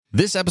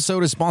This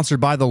episode is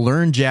sponsored by the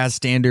Learn Jazz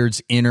Standards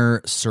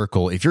Inner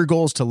Circle. If your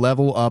goal is to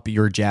level up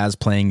your jazz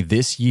playing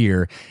this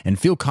year and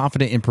feel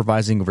confident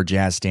improvising over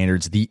jazz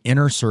standards, the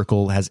Inner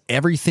Circle has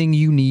everything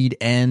you need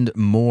and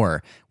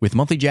more. With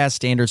monthly jazz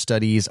standard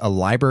studies, a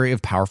library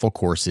of powerful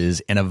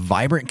courses, and a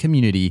vibrant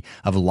community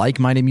of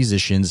like-minded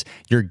musicians,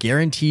 you're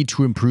guaranteed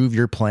to improve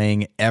your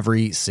playing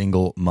every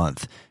single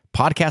month.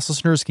 Podcast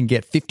listeners can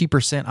get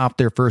 50% off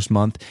their first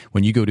month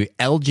when you go to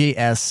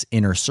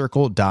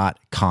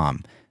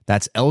ljsinnercircle.com.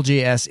 That's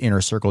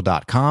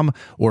ljsinnercircle.com,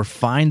 or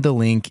find the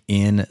link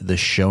in the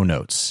show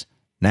notes.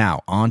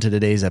 Now, on to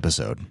today's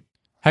episode.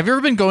 Have you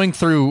ever been going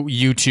through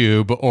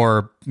YouTube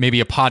or maybe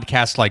a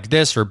podcast like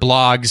this or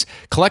blogs,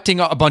 collecting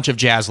a bunch of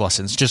jazz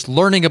lessons, just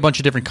learning a bunch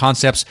of different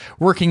concepts,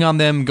 working on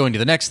them, going to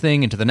the next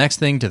thing, and to the next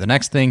thing, to the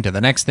next thing, to the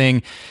next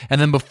thing,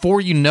 and then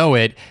before you know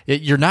it,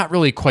 you're not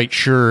really quite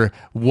sure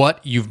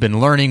what you've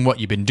been learning, what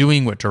you've been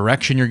doing, what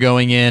direction you're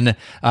going in.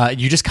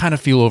 You just kind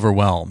of feel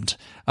overwhelmed.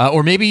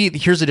 Or maybe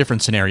here's a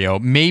different scenario.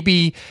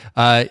 Maybe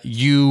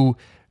you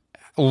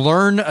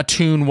learn a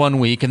tune one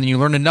week, and then you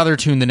learn another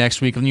tune the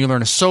next week, and then you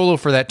learn a solo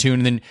for that tune,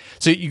 and then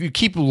so you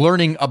keep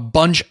learning a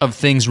bunch of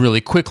things really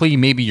quickly.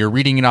 Maybe you're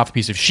reading it off a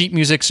piece of sheet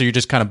music, so you're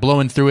just kind of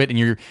blowing through it, and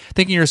you're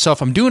thinking to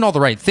yourself, I'm doing all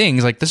the right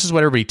things, like this is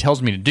what everybody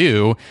tells me to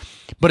do,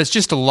 but it's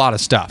just a lot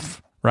of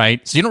stuff,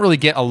 right? So you don't really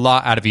get a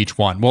lot out of each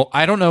one. Well,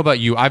 I don't know about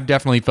you. I've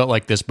definitely felt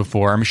like this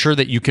before. I'm sure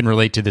that you can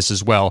relate to this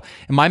as well.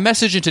 And my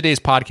message in today's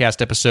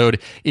podcast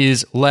episode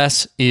is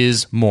less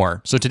is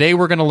more. So today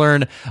we're going to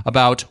learn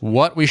about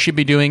what we should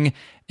be doing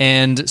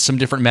and some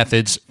different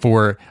methods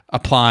for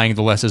applying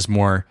the less is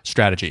more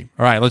strategy.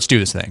 All right, let's do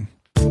this thing.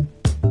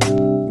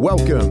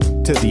 Welcome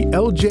to the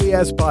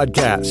LJS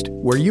Podcast,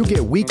 where you get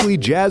weekly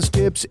jazz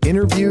tips,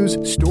 interviews,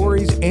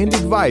 stories, and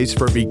advice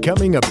for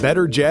becoming a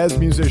better jazz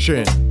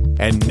musician.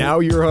 And now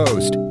your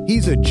host.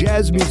 He's a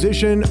jazz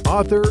musician,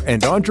 author,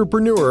 and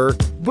entrepreneur,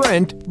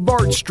 Brent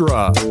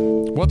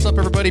Vaartstra. What's up,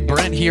 everybody?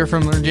 Brent here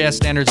from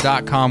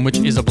LearnJazzStandards.com, which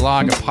is a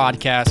blog, a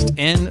podcast,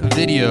 and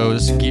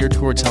videos geared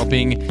towards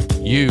helping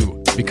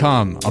you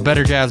become a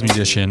better jazz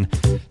musician.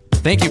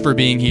 Thank you for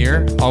being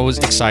here. Always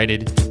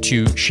excited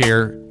to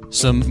share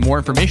some more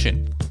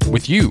information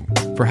with you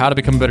for how to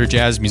become a better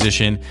jazz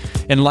musician.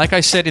 And like I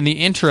said in the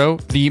intro,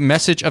 the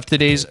message of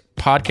today's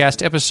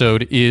podcast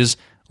episode is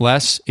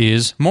less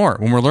is more.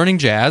 When we're learning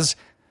jazz,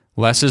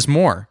 less is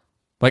more.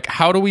 Like,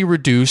 how do we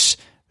reduce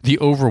the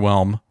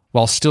overwhelm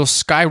while still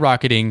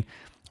skyrocketing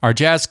our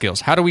jazz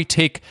skills? How do we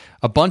take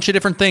a bunch of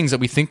different things that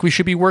we think we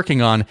should be working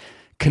on,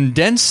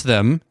 condense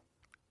them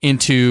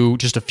into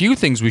just a few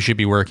things we should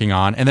be working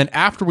on, and then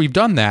after we've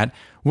done that,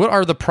 what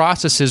are the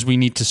processes we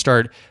need to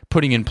start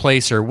putting in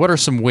place, or what are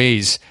some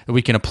ways that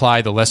we can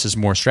apply the less is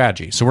more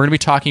strategy? So we're going to be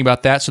talking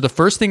about that. So the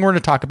first thing we're going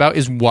to talk about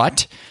is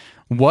what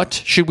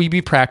should we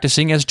be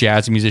practicing as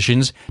jazz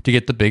musicians to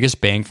get the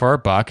biggest bang for our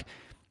buck?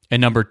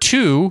 And number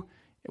two,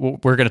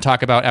 what we're going to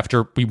talk about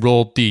after we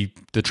roll the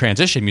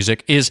transition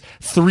music is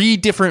 3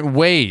 different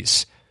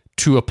ways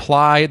to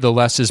apply the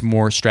less is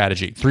more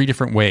strategy. 3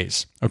 different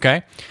ways,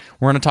 okay?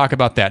 We're going to talk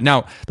about that.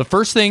 Now, the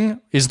first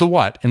thing is the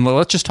what, and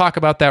let's just talk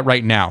about that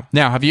right now.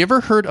 Now, have you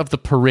ever heard of the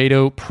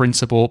Pareto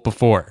principle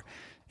before?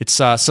 It's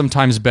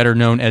sometimes better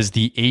known as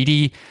the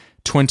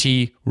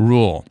 80-20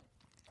 rule.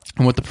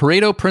 And what the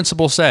Pareto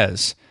principle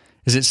says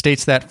is it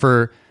states that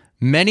for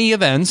many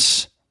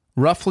events,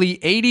 roughly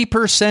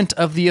 80%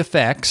 of the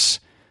effects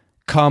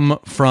come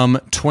from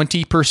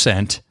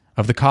 20%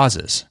 of the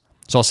causes.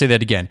 So I'll say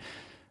that again.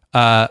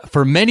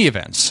 For many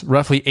events,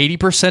 roughly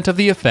 80% of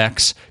the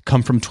effects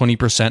come from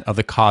 20% of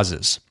the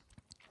causes.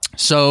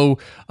 So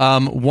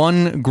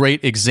one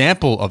great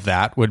example of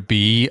that would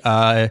be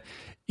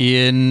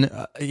in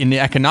the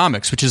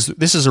economics,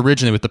 this is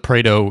originally what the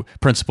Pareto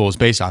principle is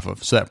based off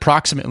of. So that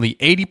approximately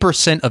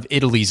 80% of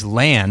Italy's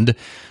land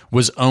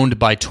was owned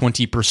by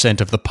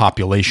 20% of the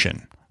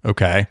population.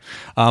 Okay.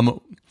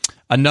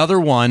 Another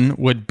one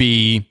would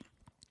be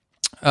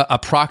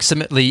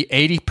approximately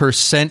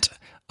 80%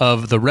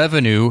 of the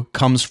revenue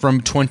comes from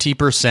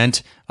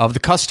 20% of the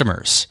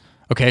customers.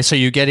 Okay, so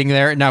you're getting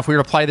there. Now, if we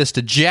were to apply this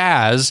to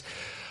jazz,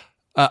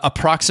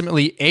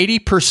 approximately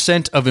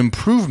 80% of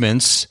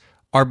improvements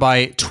are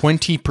by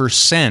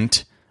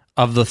 20%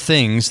 of the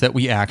things that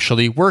we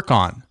actually work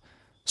on.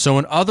 So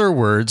in other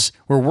words,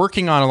 we're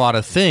working on a lot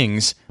of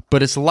things,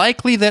 but it's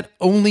likely that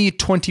only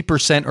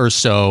 20% or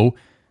so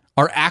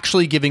are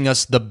actually giving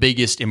us the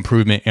biggest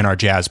improvement in our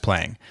jazz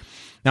playing.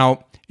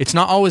 Now, it's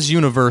not always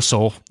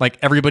universal, like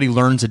everybody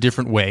learns a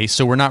different way,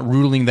 so we're not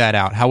ruling that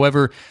out.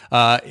 However,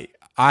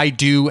 I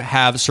do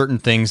have certain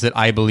things that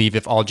I believe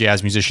if all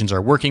jazz musicians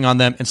are working on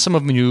them, and some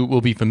of you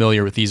will be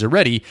familiar with these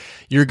already,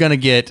 you're going to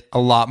get a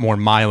lot more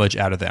mileage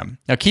out of them.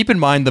 Now, keep in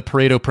mind the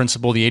Pareto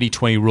principle, the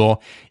 80-20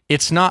 rule,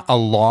 it's not a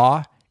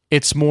law,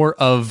 it's more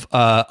of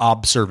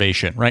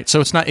observation, right? So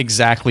it's not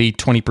exactly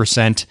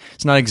 20%,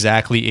 it's not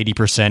exactly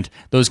 80%,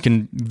 those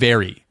can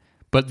vary.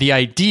 But the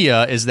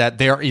idea is that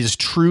there is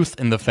truth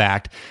in the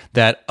fact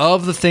that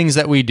of the things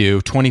that we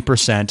do,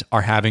 20%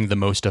 are having the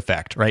most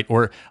effect, right?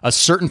 Or a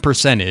certain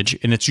percentage,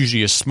 and it's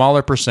usually a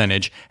smaller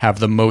percentage, have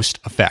the most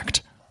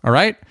effect, all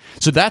right?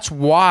 So that's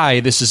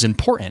why this is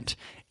important.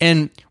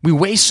 And we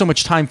waste so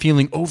much time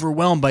feeling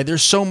overwhelmed by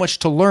there's so much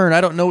to learn. I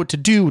don't know what to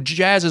do.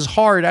 Jazz is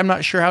hard. I'm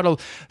not sure how to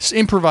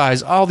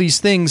improvise, all these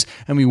things.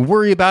 And we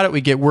worry about it.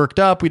 We get worked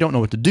up. We don't know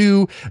what to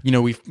do.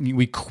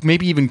 We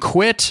maybe even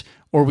quit,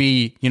 or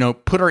we,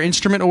 put our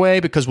instrument away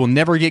because we'll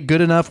never get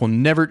good enough. We'll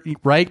never,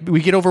 right? We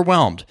get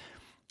overwhelmed.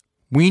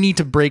 We need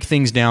to break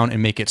things down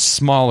and make it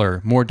smaller,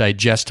 more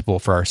digestible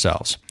for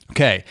ourselves.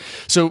 Okay.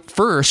 So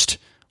first,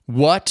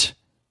 what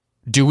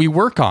do we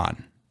work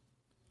on?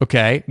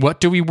 Okay,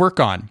 what do we work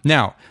on?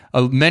 Now,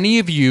 many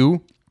of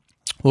you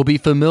will be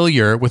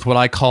familiar with what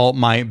I call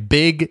my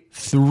big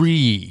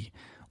three,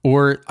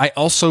 or I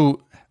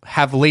also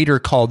have later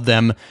called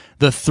them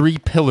the 3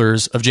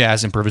 pillars of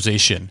jazz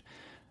improvisation.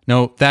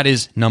 No, that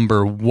is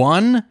number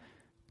 1,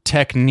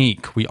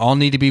 technique. We all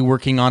need to be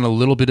working on a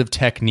little bit of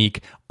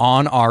technique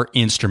on our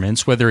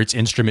instruments, whether it's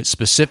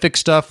instrument-specific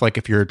stuff, like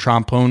if you're a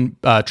trombone,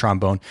 or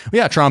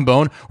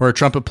a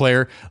trumpet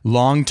player,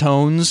 long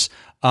tones.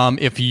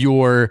 If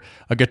you're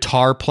a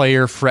guitar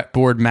player,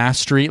 fretboard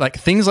mastery, like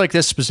things like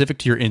this specific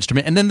to your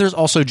instrument. And then there's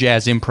also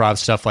jazz improv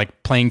stuff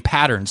like playing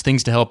patterns,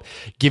 things to help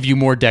give you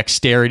more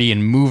dexterity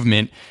and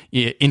movement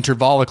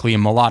intervallically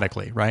and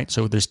melodically, right?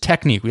 So there's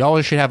technique. We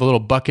always should have a little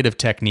bucket of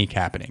technique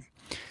happening.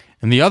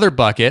 And the other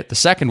bucket, the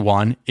second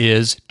one,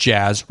 is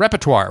jazz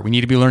repertoire. We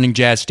need to be learning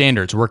jazz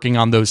standards, working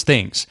on those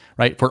things,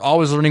 right? If we're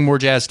always learning more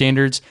jazz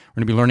standards,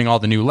 we're going to be learning all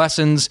the new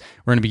lessons.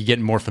 We're going to be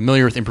getting more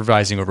familiar with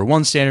improvising over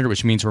one standard,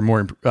 which means we're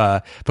more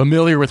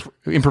familiar with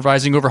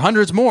improvising over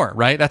hundreds more,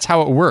 right? That's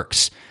how it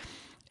works.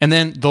 And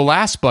then the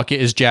last bucket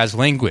is jazz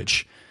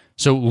language.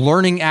 So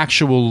learning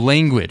actual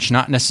language,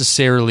 not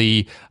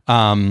necessarily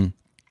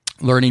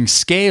learning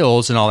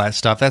scales and all that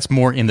stuff. That's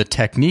more in the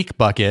technique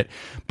bucket.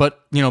 But,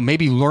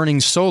 maybe learning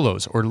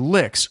solos or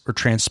licks or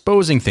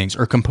transposing things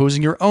or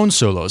composing your own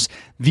solos.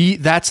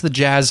 That's the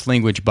jazz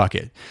language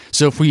bucket.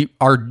 So if we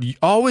are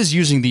always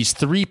using these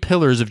 3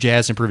 pillars of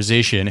jazz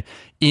improvisation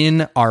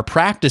in our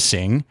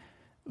practicing,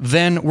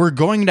 then we're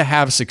going to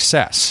have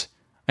success.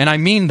 And I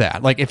mean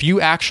that. Like if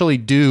you actually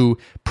do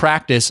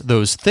practice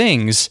those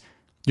things,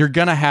 you're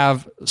going to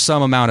have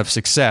some amount of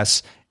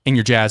success in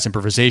your jazz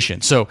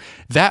improvisation. So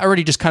that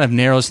already just kind of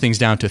narrows things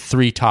down to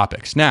 3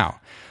 topics.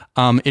 Now,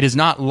 it is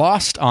not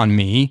lost on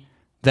me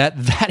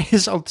that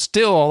is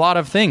still a lot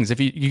of things. If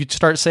you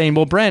start saying,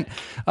 well, Brent,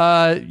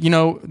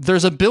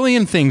 there's a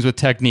billion things with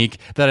technique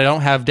that I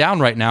don't have down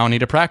right now and need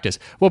to practice.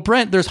 Well,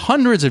 Brent, there's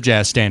hundreds of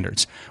jazz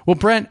standards. Well,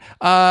 Brent,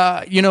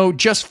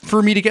 just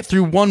for me to get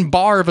through one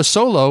bar of a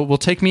solo will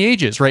take me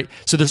ages, right?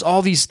 So there's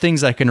all these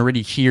things I can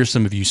already hear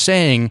some of you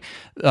saying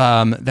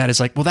that is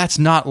like, well, that's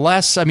not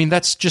less. I mean,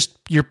 that's just,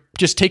 you're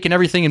just taking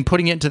everything and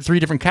putting it into 3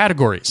 different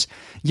categories.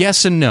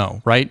 Yes and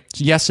no, right?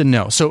 Yes and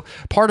no. So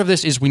part of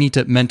this is we need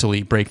to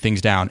mentally break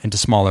things down into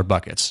smaller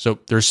buckets. So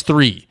there's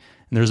 3.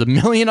 And there's a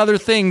million other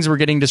things we're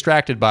getting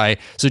distracted by.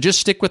 So just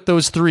stick with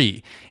those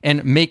 3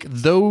 and make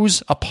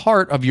those a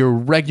part of your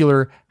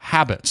regular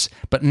habits.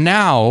 But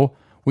now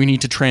we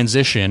need to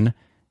transition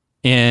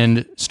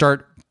and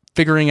start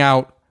figuring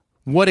out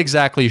what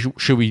exactly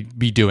should we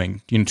be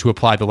doing, to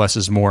apply the less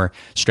is more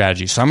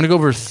strategy. So I'm going to go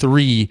over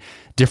 3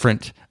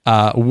 different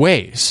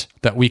ways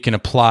that we can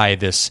apply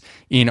this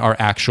in our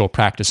actual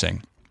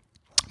practicing.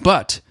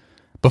 But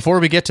before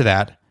we get to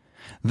that,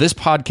 this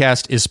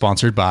podcast is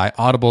sponsored by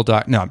Audible.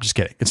 No, I'm just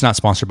kidding. It's not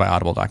sponsored by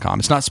Audible.com.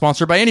 It's not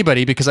sponsored by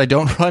anybody because I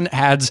don't run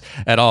ads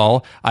at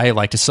all. I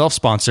like to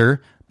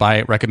self-sponsor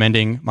by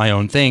recommending my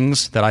own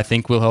things that I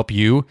think will help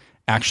you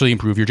actually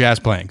improve your jazz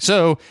playing.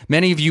 So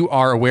many of you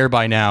are aware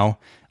by now.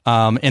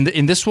 And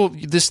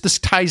this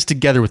ties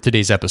together with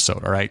today's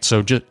episode. All right.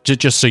 So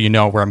just so you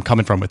know where I'm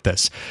coming from with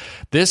this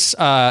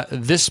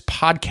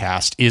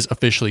podcast is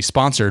officially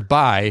sponsored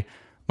by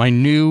my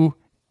new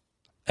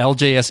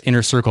LJS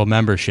Inner Circle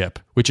membership,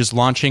 which is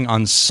launching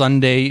on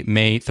Sunday,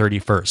 May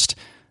 31st.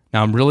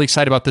 Now I'm really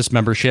excited about this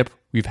membership.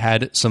 We've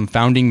had some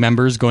founding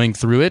members going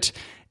through it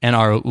and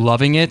are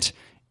loving it.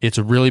 It's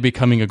really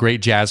becoming a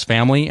great jazz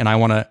family, and I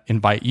want to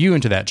invite you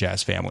into that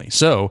jazz family.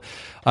 So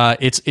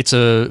it's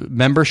a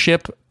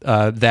membership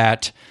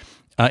that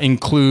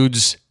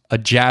includes a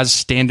jazz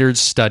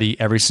standards study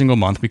every single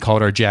month. We call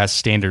it our Jazz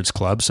Standards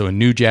Club. So a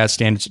new jazz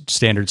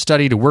standard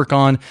study to work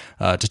on,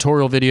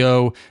 tutorial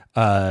video,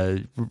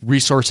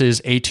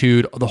 resources,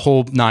 etude, the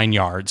whole 9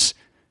 yards.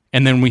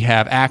 And then we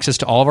have access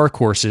to all of our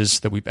courses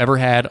that we've ever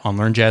had on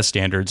Learn Jazz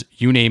Standards.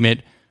 You name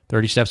it,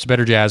 30 Steps to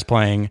Better Jazz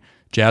Playing,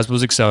 Jazz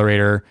Blues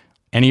Accelerator,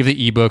 any of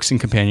the ebooks and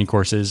companion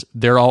courses,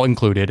 they're all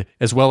included,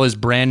 as well as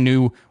brand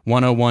new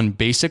 101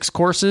 basics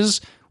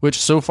courses, which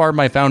so far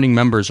my founding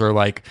members are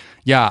like,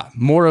 yeah,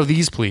 more of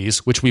these, please,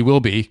 which we will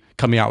be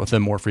coming out with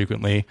them more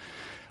frequently.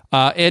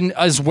 And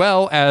as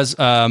well as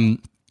a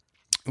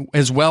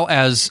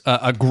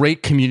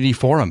great community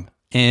forum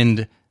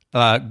and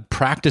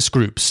practice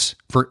groups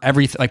for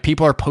everything. Like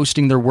people are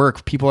posting their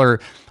work, people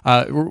are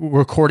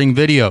recording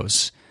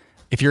videos.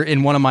 If you're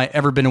in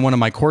ever been in one of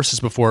my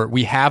courses before,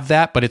 we have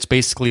that, but it's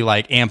basically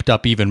like amped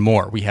up even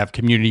more. We have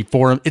community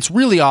forum. It's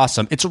really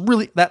awesome. It's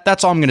really,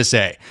 that's all I'm going to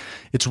say.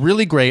 It's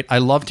really great. I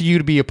love you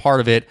to be a part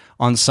of it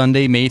on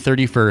Sunday, May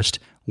 31st,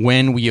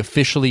 when we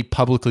officially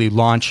publicly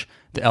launch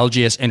the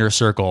LJS Inner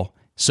Circle.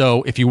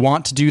 So if you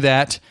want to do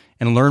that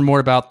and learn more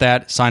about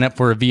that, sign up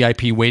for a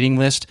VIP waiting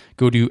list.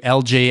 Go to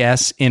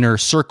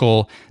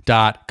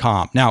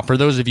ljsinnercircle.com. Now, for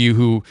those of you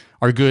who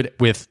are good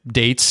with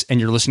dates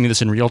and you're listening to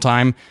this in real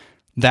time,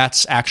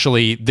 that's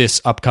actually this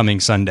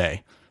upcoming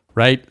Sunday,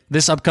 right?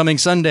 This upcoming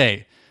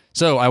Sunday.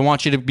 So I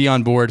want you to be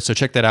on board. So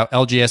check that out,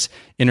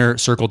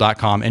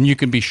 ljsinnercircle.com. And you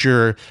can be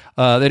sure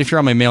that if you're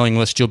on my mailing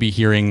list, you'll be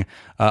hearing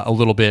a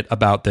little bit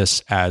about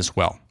this as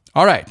well.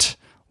 All right,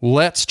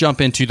 let's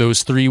jump into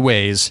those 3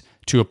 ways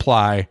to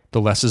apply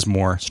the less is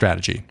more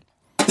strategy.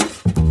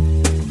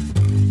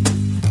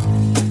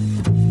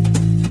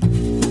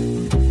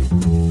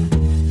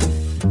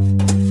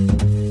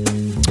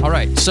 All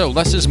right, so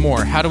less is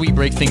more. How do we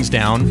break things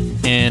down,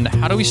 and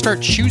how do we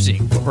start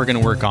choosing what we're going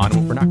to work on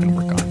and what we're not going to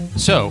work on?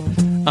 So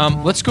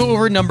let's go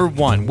over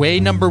way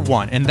number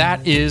one, and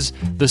that is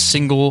the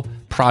single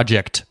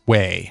project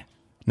way.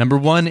 Number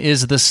one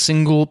is the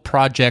single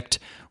project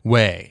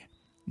way.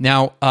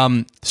 Now,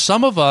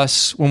 some of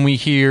us, when we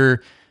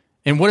hear,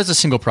 and what is a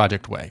single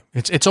project way?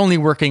 It's only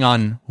working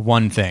on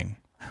one thing,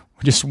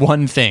 just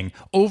one thing,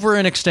 over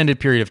an extended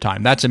period of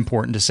time. That's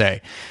important to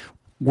say.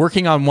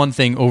 Working on one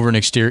thing over an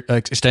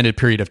extended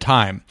period of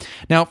time.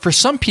 Now, for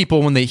some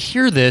people, when they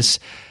hear this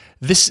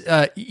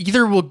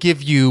either will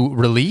give you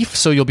relief,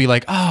 so you'll be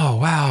like, oh,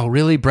 wow,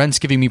 really? Brent's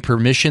giving me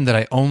permission that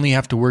I only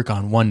have to work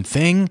on one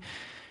thing?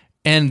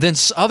 And then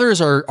others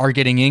are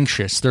getting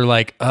anxious. They're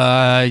like,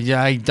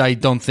 yeah, I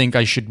don't think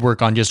I should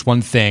work on just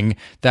one thing.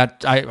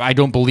 That I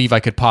don't believe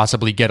I could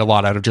possibly get a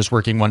lot out of just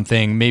working one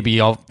thing.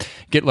 Maybe I'll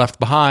get left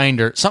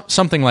behind or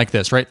something like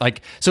this, right?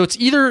 Like, so it's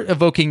either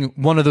evoking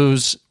one of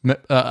those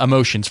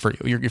emotions for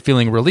you. You're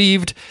feeling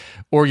relieved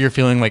or you're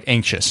feeling like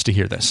anxious to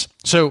hear this.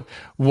 So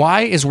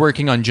why is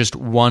working on just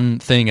one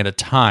thing at a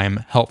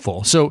time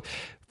helpful? So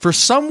for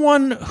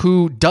someone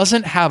who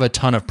doesn't have a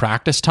ton of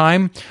practice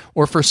time,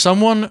 or for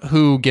someone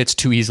who gets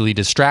too easily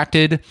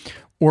distracted,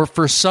 or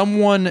for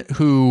someone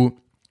who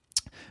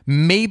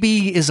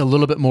maybe is a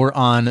little bit more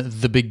on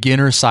the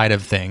beginner side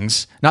of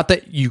things, not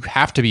that you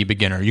have to be a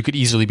beginner, you could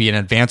easily be an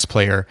advanced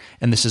player,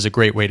 and this is a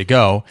great way to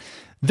go,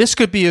 this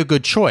could be a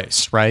good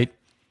choice, right?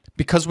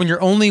 Because when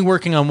you're only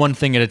working on one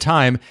thing at a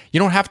time, you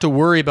don't have to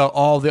worry about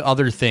all the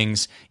other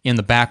things in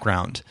the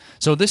background.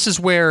 So this is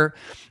where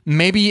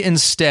maybe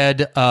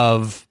instead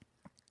of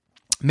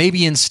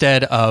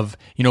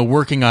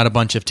working on a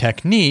bunch of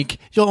technique,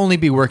 you'll only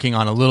be working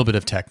on a little bit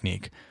of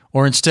technique.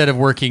 Or instead of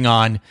working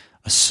on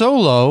a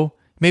solo,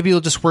 maybe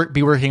you'll just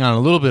be working on a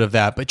little bit of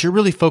that, but you're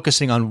really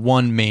focusing on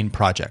one main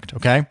project,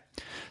 okay?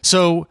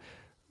 So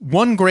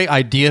one great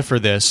idea for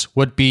this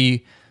would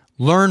be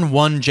learn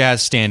one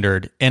jazz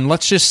standard, and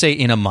let's just say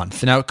in a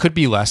month. Now, it could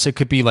be less. It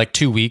could be like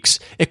 2 weeks.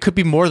 It could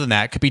be more than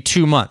that. It could be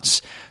 2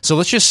 months. So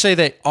let's just say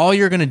that all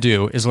you're going to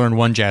do is learn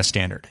one jazz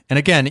standard. And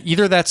again,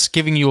 either that's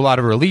giving you a lot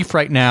of relief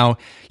right now,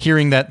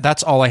 hearing that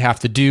that's all I have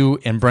to do,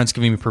 and Brent's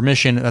giving me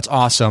permission. That's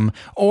awesome.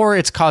 Or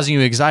it's causing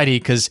you anxiety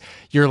because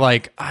you're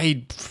like,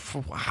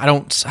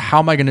 how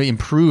am I going to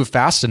improve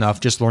fast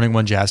enough just learning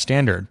one jazz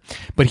standard?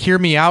 But hear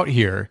me out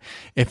here.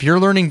 If you're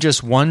learning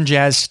just one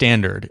jazz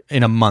standard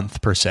in a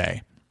month per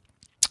se,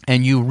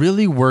 and you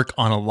really work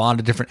on a lot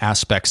of different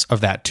aspects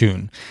of that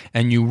tune,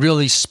 and you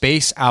really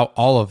space out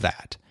all of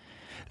that,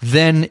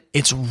 then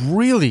it's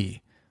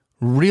really,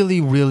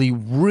 really, really,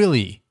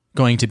 really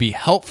going to be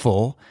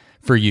helpful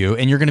for you,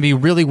 and you're going to be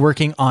really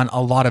working on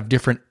a lot of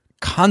different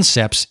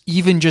concepts,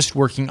 even just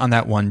working on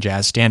that one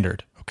jazz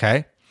standard,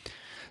 okay?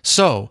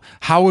 So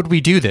how would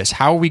we do this?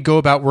 How would we go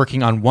about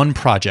working on one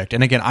project?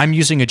 And again, I'm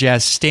using a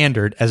jazz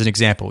standard as an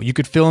example. You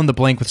could fill in the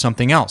blank with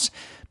something else.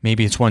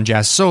 Maybe it's one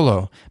jazz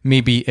solo.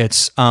 Maybe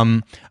it's,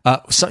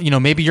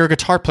 maybe you're a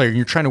guitar player and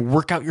you're trying to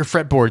work out your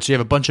fretboard. So you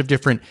have a bunch of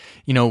different,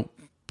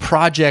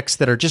 projects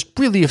that are just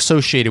really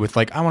associated with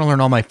like, I want to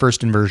learn all my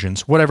first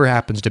inversions, whatever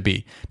happens to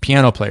be.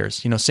 Piano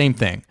players, same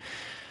thing.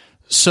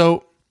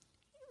 So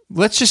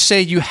let's just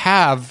say you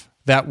have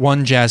that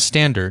one jazz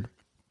standard.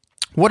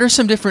 What are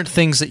some different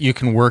things that you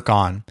can work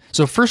on?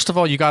 So first of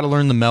all, you got to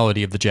learn the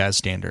melody of the jazz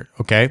standard,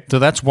 okay? So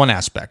that's one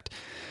aspect.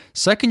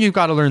 Second, you've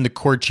got to learn the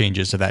chord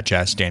changes of that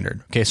jazz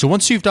standard. Okay, so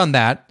once you've done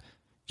that,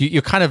 you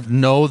kind of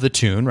know the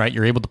tune, right?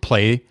 You're able to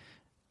play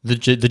the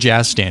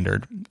jazz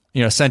standard,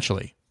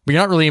 essentially. But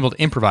you're not really able to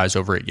improvise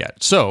over it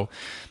yet. So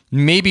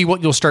maybe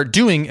what you'll start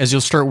doing is you'll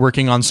start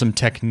working on some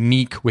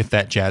technique with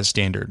that jazz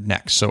standard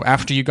next. So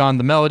after you've gone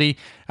the melody,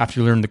 after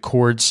you learn the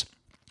chords,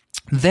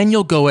 Then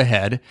you'll go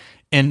ahead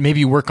and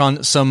maybe work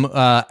on some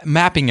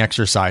mapping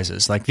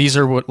exercises. Like these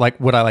are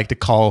what I like to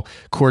call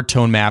chord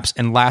tone maps.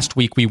 And last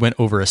week we went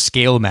over a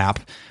scale map,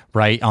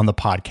 right, on the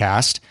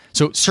podcast.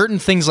 So certain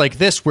things like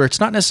this, where it's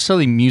not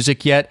necessarily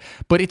music yet,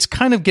 but it's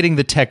kind of getting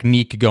the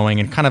technique going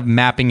and kind of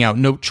mapping out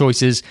note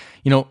choices,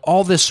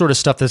 all this sort of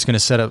stuff that's going to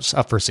set us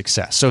up for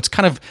success. So it's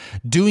kind of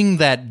doing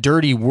that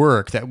dirty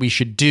work that we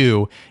should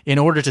do in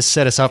order to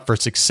set us up for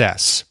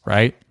success,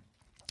 right?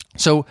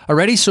 So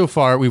already so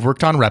far, we've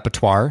worked on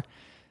repertoire,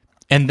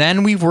 and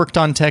then we've worked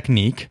on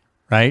technique,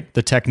 right?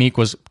 The technique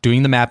was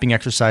doing the mapping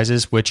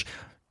exercises, which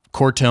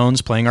chord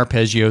tones, playing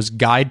arpeggios,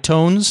 guide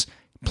tones,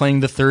 playing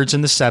the thirds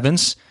and the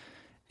sevenths,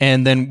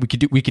 and then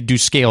we could do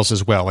scales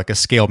as well, like a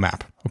scale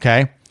map,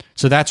 okay?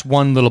 So that's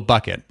one little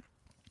bucket.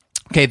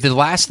 Okay, the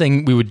last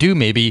thing we would do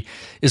maybe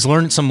is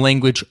learn some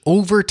language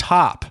over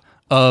top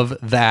of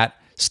that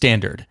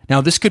standard.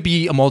 Now, this could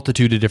be a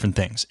multitude of different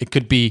things. It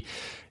could be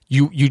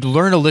you'd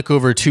learn a lick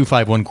over a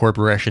 2-5-1 chord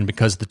progression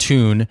because the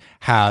tune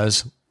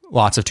has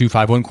lots of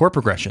 2-5-1 chord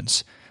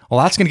progressions. Well,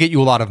 that's going to get you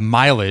a lot of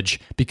mileage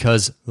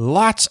because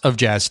lots of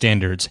jazz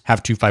standards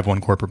have 2-5-1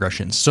 chord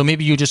progressions. So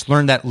maybe you just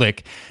learn that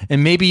lick,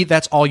 and maybe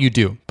that's all you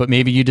do. But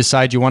maybe you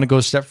decide you want to go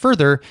a step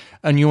further,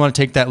 and you want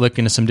to take that lick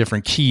into some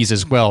different keys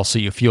as well, so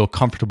you feel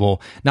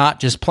comfortable not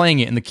just playing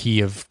it in the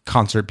key of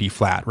concert B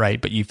flat,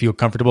 right? But you feel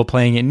comfortable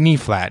playing it in E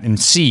flat, and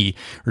C,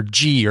 or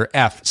G, or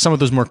F, some of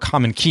those more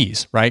common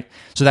keys, right?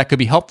 So that could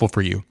be helpful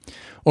for you.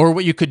 Or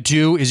what you could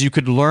do is you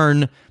could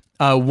learn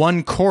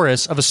one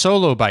chorus of a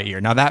solo by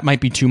ear. Now, that might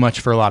be too much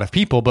for a lot of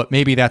people, but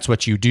maybe that's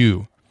what you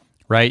do,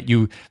 right?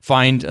 You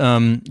find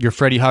your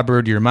Freddie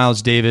Hubbard, your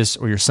Miles Davis,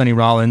 or your Sonny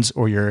Rollins,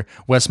 or your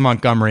Wes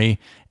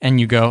Montgomery, and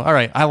you go, all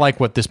right, I like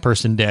what this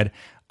person did.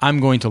 I'm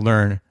going to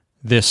learn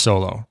this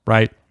solo,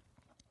 right?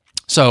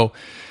 So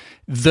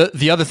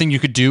the other thing you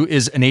could do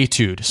is an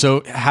etude.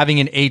 So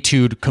having an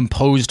etude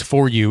composed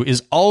for you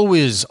is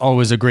always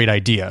a great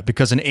idea,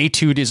 because an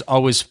etude is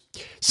always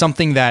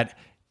something that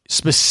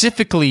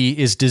specifically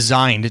is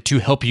designed to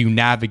help you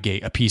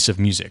navigate a piece of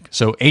music.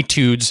 So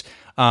etudes,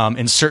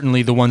 and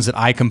certainly the ones that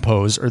I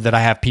compose or that I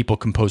have people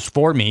compose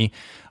for me,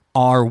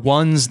 are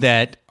ones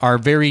that are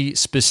very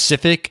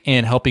specific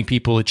in helping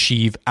people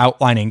achieve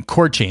outlining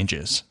chord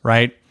changes,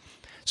 right?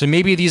 So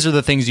maybe these are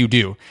the things you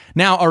do.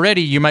 Now,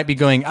 already you might be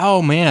going,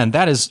 oh man,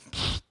 that is,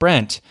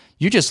 Brent,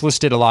 you just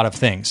listed a lot of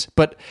things.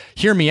 But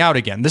hear me out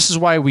again. This is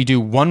why we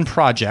do one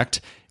project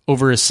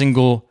over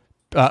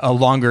a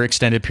longer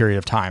extended period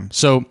of time.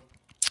 So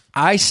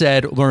I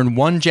said learn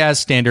one jazz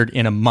standard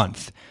in a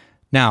month.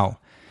 Now,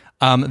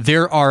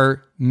 there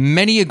are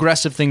many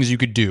aggressive things you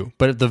could do,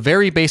 but at the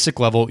very basic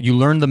level, you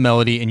learn the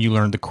melody and you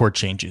learn the chord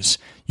changes.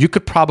 You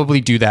could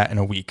probably do that in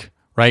a week,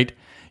 right?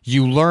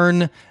 You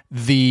learn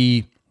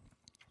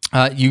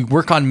you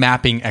work on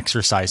mapping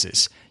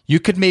exercises. You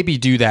could maybe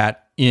do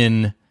that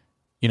in,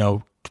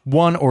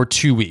 1 or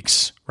 2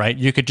 weeks, right?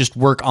 You could just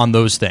work on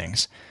those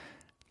things.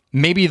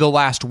 Maybe the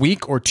last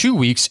week or 2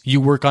 weeks,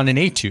 you work on an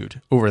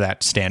etude over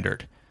that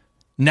standard.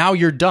 Now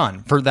you're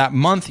done. For that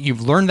month,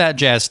 you've learned that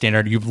jazz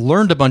standard. You've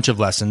learned a bunch of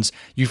lessons.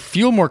 You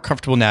feel more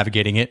comfortable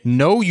navigating it.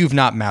 No, you've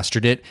not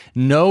mastered it.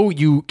 No,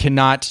 you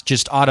cannot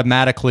just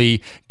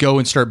automatically go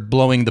and start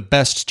blowing the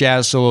best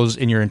jazz solos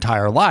in your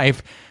entire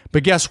life.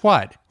 But guess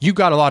what? You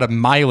got a lot of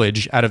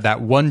mileage out of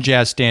that one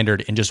jazz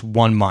standard in just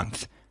 1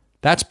 month.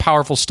 That's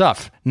powerful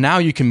stuff. Now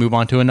you can move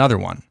on to another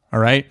one. All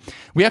right.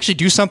 We actually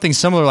do something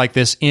similar like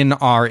this in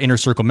our Inner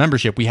Circle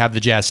membership. We have the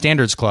Jazz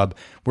Standards Club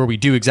where we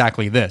do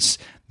exactly this.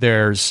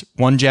 There's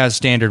one jazz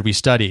standard we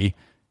study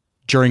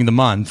during the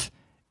month,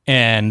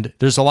 and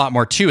there's a lot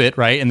more to it,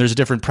 right? And there's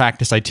different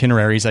practice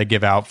itineraries I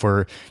give out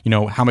for,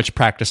 how much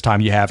practice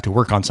time you have to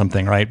work on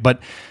something, right? But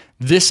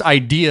this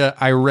idea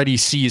I already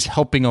see is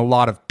helping a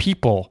lot of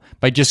people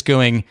by just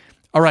going,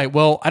 all right,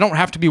 well, I don't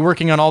have to be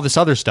working on all this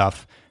other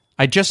stuff.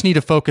 I just need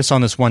to focus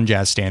on this one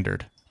jazz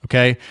standard.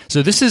 Okay,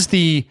 so this is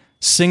the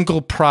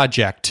single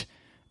project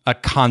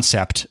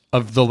concept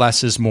of the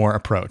less is more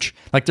approach.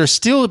 Like there's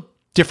still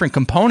different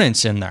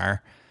components in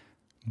there,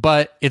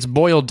 but it's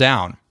boiled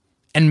down.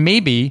 And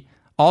maybe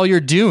all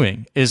you're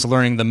doing is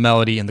learning the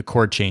melody and the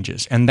chord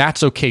changes, and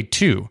that's okay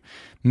too.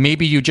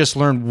 Maybe you just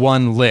learned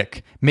one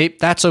lick. Maybe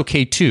that's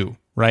okay too,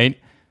 right?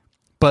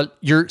 But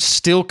you're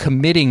still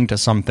committing to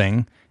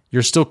something.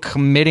 You're still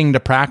committing to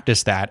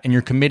practice that, and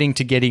you're committing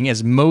to getting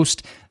as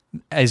most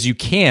as you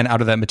can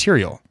out of that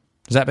material.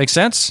 Does that make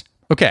sense?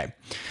 Okay.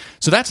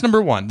 So that's number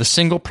one, the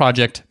single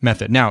project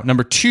method. Now,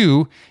 number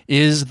two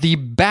is the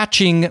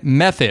batching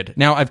method.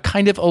 Now, I've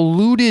kind of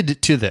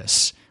alluded to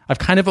this.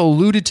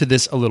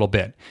 a little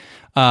bit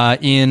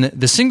in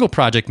the single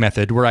project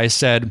method, where I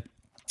said,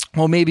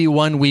 well, maybe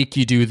 1 week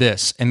you do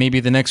this, and maybe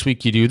the next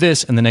week you do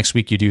this, and the next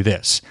week you do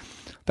this.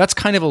 That's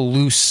kind of a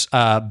loose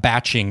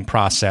batching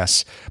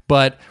process.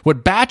 But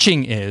what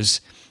batching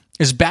is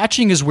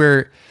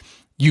where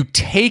you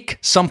take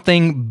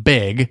something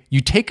big,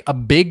 you take a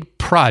big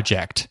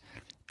project,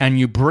 and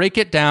you break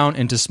it down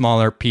into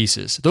smaller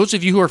pieces. Those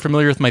of you who are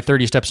familiar with my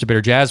 30 Steps to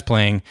Better Jazz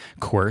Playing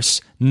course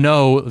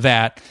know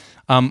that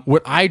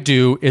What I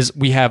do is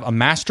we have a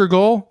master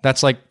goal.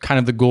 That's like kind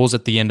of the goals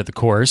at the end of the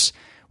course.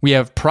 We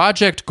have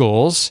project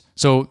goals.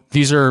 So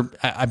these are,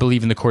 I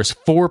believe in the course,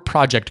 4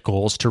 project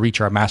goals to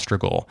reach our master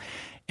goal.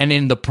 And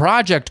in the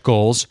project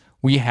goals,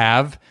 we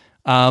have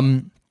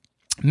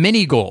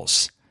mini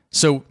goals.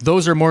 So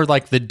those are more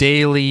like the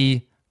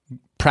daily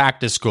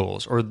practice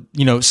goals, or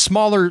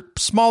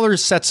smaller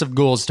sets of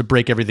goals to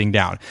break everything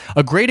down.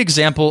 A great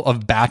example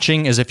of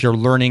batching is if you're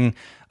learning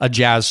a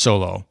jazz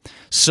solo.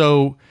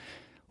 So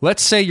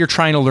let's say you're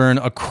trying to learn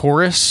a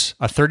chorus,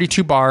 a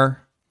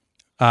 32-bar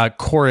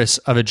chorus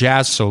of a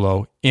jazz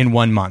solo in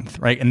 1 month,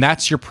 right? And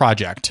that's your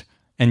project,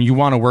 and you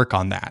want to work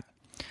on that.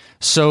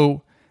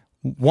 So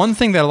one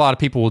thing that a lot of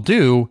people will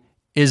do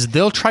is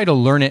they'll try to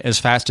learn it as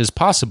fast as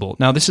possible.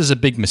 Now, this is a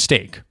big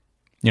mistake.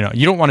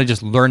 You don't want to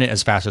just learn it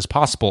as fast as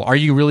possible. Are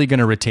you really going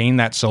to retain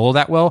that solo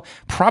that well?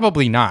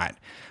 Probably not.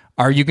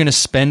 Are you going to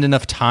spend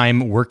enough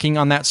time working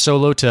on that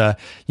solo to,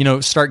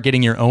 start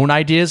getting your own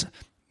ideas?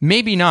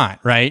 Maybe not,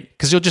 right?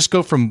 Because you'll just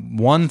go from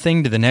one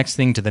thing to the next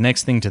thing to the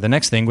next thing to the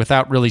next thing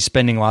without really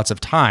spending lots of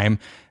time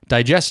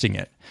digesting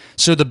it.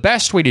 So the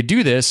best way to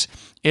do this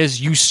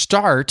is you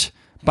start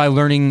by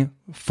learning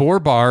 4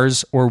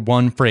 bars or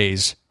 1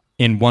 phrase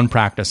in 1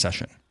 practice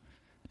session.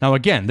 Now,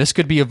 again, this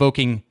could be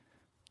evoking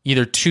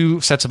either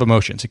 2 sets of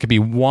emotions. It could be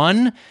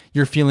 1,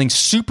 you're feeling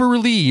super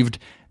relieved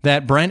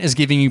that Brent is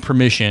giving you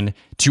permission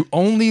to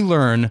only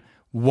learn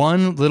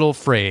 1 little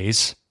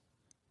phrase,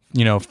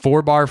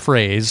 4-bar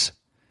phrase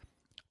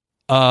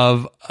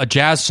of a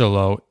jazz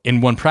solo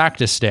in 1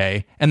 practice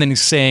day, and then he's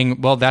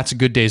saying, well, that's a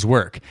good day's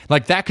work.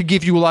 Like, that could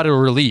give you a lot of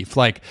relief.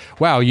 Like,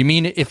 wow, you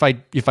mean if I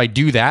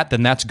do that,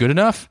 then that's good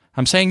enough?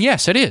 I'm saying,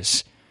 yes, it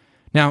is.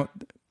 Now,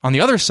 on the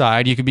other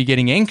side, you could be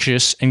getting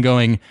anxious and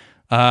going,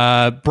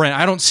 Brent,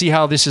 I don't see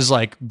how this is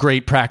like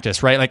great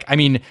practice, right? Like, I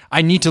mean,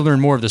 I need to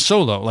learn more of the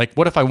solo. Like,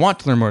 what if I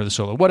want to learn more of the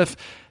solo? What if,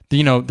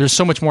 there's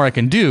so much more I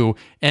can do,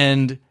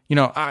 and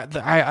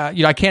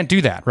I can't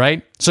do that,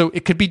 right? So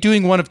it could be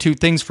doing one of 2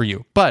 things for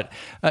you. But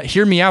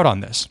hear me out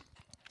on this.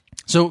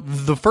 So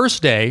the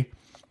first day,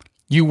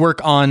 you work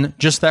on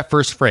just that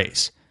first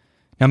phrase.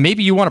 Now,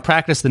 maybe you want to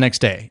practice the next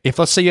day. If,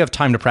 let's say, you have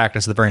time to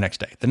practice the very next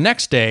day. The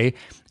next day,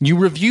 you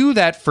review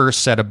that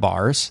first set of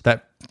bars,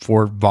 that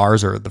 4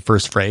 bars or the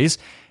first phrase,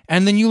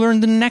 and then you learn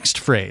the next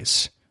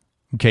phrase.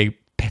 Okay,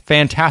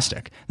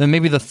 fantastic. Then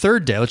maybe the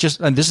third day,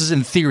 and this is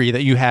in theory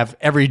that you have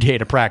every day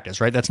to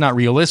practice, right? That's not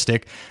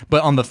realistic.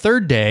 But on the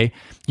third day,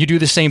 you do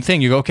the same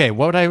thing. You go, okay,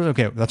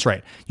 that's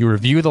right. You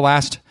review the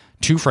last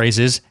 2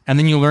 phrases, and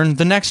then you learn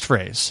the next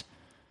phrase.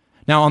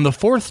 Now, on the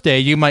 4th day,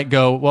 you might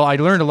go, well, I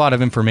learned a lot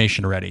of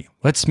information already.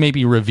 Let's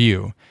maybe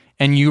review.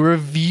 And you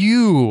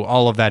review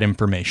all of that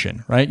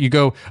information, right? You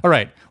go, all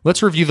right,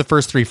 let's review the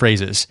first 3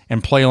 phrases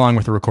and play along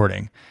with the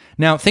recording.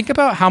 Now, think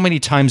about how many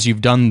times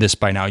you've done this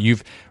by now.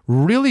 You've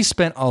really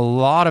spent a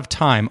lot of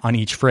time on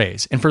each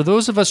phrase. And for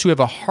those of us who have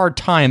a hard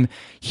time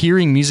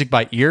hearing music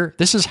by ear,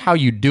 this is how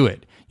you do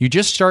it. You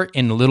just start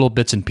in little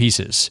bits and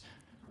pieces,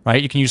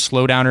 right? You can use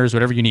slow downers,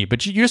 whatever you need,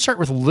 but you just start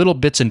with little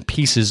bits and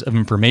pieces of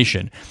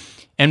information.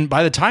 And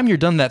by the time you're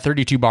done that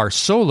 32-bar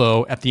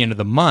solo at the end of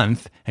the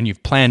month, and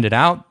you've planned it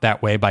out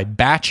that way by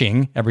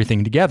batching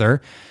everything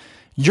together,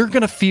 you're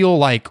going to feel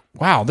like,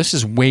 wow, this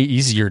is way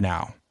easier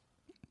now.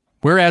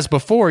 Whereas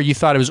before, you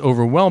thought it was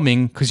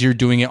overwhelming because you're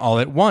doing it all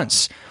at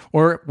once.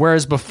 Or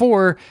whereas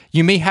before,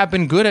 you may have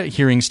been good at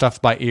hearing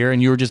stuff by ear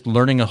and you were just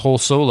learning a whole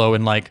solo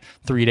in like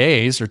 3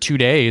 days or 2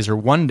 days or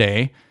 1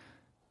 day,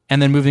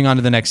 and then moving on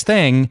to the next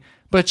thing,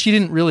 but you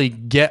didn't really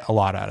get a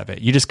lot out of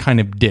it. You just kind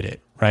of did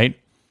it, right?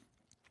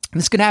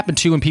 This can happen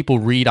too when people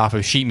read off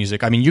of sheet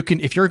music. I mean, you can,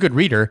 if you're a good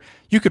reader,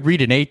 you could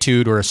read an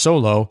etude or a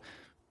solo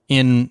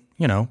in,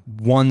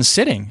 1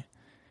 sitting.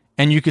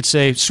 And you could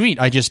say, sweet,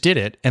 I just did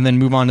it, and then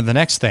move on to the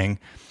next thing.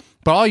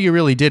 But all you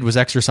really did was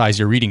exercise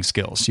your reading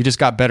skills. You just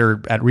got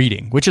better at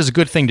reading, which is a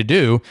good thing to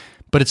do,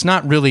 but it's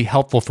not really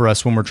helpful for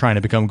us when we're trying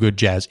to become good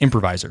jazz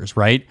improvisers,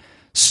 right?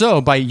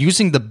 So by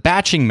using the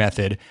batching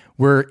method,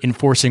 we're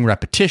enforcing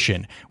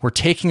repetition. We're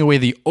taking away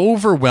the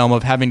overwhelm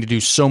of having to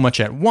do so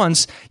much at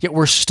once, yet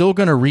we're still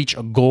going to reach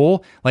a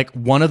goal, like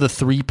one of the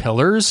 3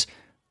 pillars,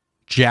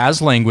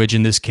 jazz language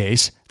in this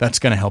case, that's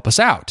going to help us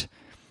out.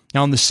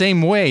 Now, in the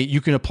same way,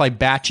 you can apply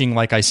batching,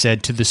 like I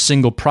said, to the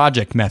single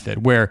project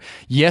method, where,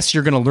 yes,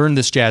 you're going to learn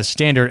this jazz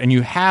standard, and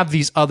you have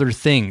these other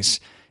things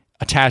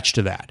attached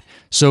to that.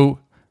 So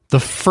the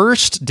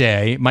first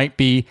day might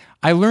be,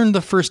 I learned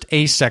the first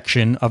A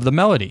section of the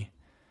melody.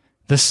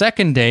 The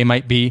second day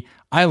might be,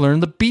 I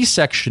learned the B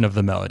section of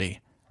the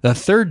melody. The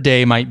third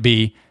day might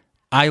be,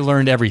 I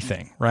learned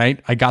everything, right?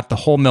 I got the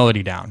whole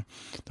melody down.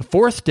 The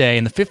 4th day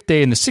and the 5th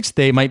day and the 6th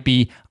day might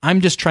be,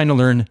 I'm just trying to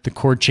learn the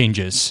chord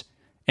changes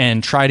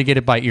and try to get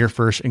it by ear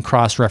first and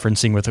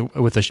cross-referencing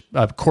with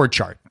a chord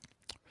chart,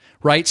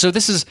 right? So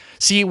this is,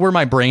 see where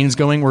my brain's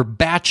going? We're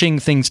batching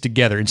things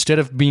together. Instead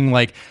of being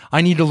like,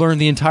 I need to learn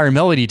the entire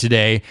melody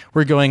today,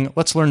 we're going,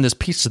 let's learn this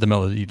piece of the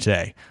melody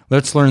today.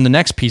 Let's learn the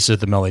next piece of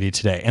the melody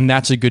today. And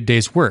that's a good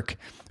day's work.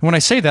 And when I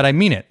say that, I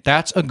mean it.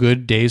 That's a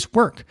good day's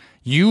work.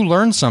 You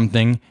learn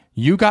something,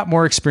 You got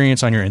more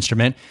experience on your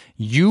instrument.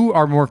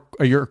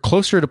 You're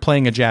closer to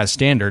playing a jazz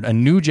standard, a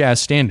new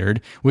jazz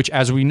standard, which,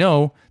 as we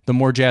know, the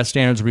more jazz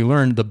standards we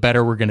learn, the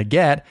better we're going to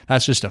get.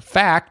 That's just a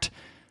fact.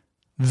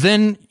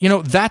 Then,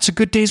 that's a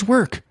good day's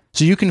work.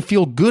 So you can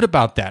feel good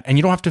about that. And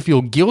you don't have to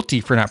feel guilty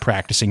for not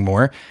practicing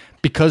more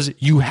because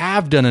you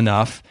have done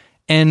enough.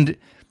 And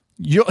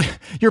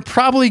you're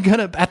probably going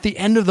to, at the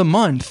end of the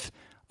month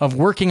of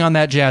working on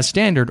that jazz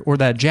standard or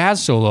that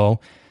jazz solo,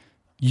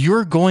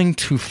 you're going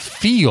to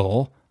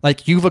feel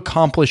like you've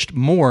accomplished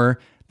more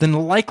than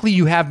likely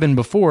you have been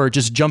before,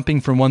 just jumping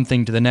from one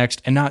thing to the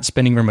next and not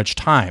spending very much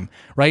time,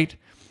 right?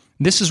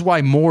 This is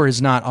why more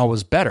is not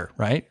always better,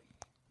 right?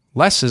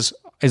 Less is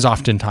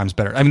oftentimes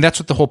better. I mean, that's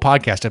what the whole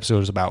podcast episode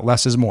is about.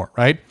 Less is more,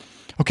 right?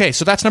 Okay,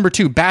 so that's number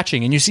 2,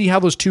 batching, and you see how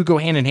those two go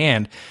hand in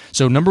hand.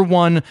 So number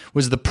 1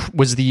 was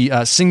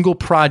the single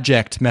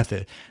project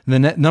method.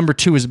 Number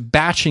 2 is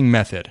batching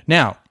method.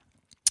 Now,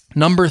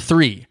 number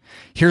 3,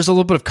 here's a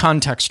little bit of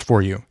context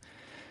for you.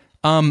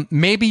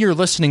 Maybe you're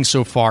listening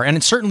so far,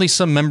 and certainly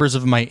some members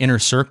of my inner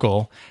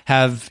circle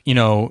have,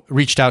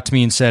 reached out to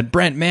me and said,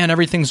 Brent, man,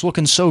 everything's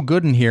looking so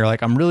good in here.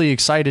 Like, I'm really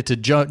excited to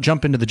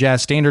jump into the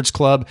Jazz Standards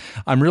Club.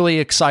 I'm really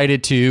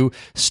excited to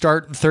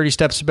start 30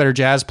 Steps to Better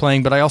Jazz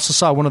Playing, but I also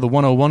saw one of the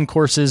 101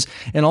 courses,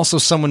 and also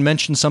someone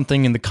mentioned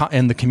something in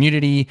the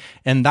community,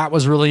 and that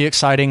was really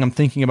exciting. I'm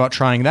thinking about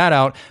trying that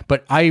out,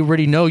 but I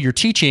already know you're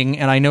teaching,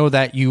 and I know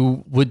that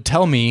you would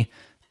tell me,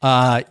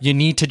 you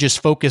need to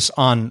just focus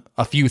on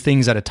a few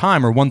things at a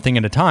time or one thing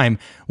at a time.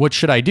 What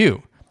should I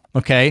do?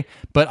 Okay.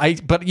 But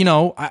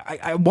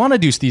I want to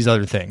do these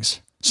other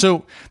things.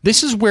 So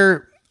this is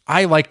where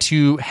I like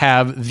to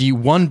have the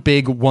one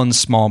big, one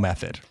small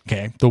method.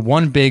 Okay. The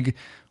one big,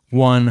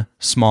 one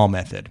small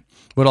method.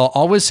 What I'll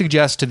always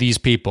suggest to these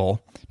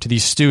people, to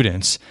these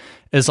students,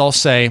 is I'll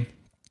say,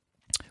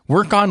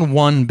 work on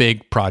one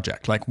big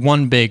project, like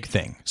one big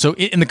thing. So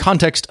in the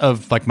context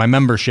of like my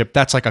membership,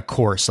 that's like a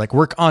course, like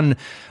work on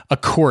a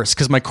course,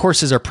 because my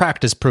courses are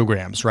practice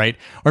programs, right?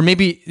 Or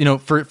maybe,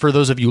 for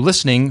those of you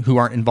listening who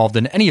aren't involved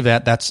in any of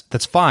that,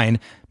 that's fine.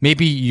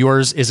 Maybe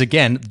yours is,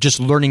 again, just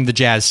learning the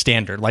jazz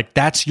standard. Like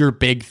that's your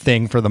big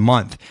thing for the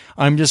month.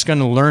 I'm just going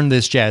to learn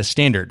this jazz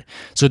standard.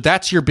 So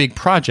that's your big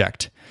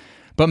project.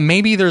 But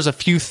maybe there's a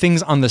few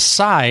things on the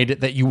side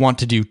that you want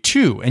to do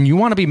too, and you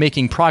want to be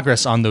making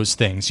progress on those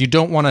things. You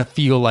don't want to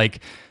feel like,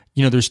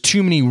 there's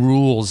too many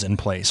rules in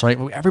place, right?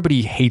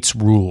 Everybody hates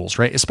rules,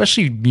 right?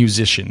 Especially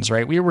musicians,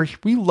 right?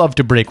 We love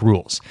to break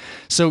rules.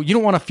 So you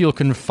don't want to feel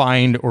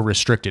confined or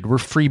restricted. We're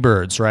free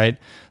birds, right?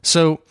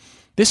 So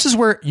this is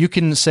where you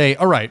can say,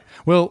 all right,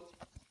 well,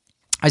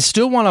 I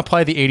still want to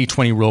apply the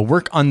 80-20 rule,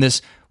 work on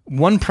this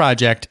one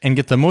project and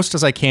get the most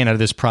as I can out of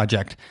this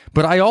project.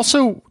 But I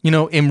also,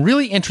 am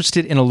really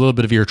interested in a little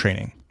bit of ear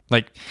training.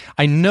 Like,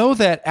 I know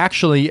that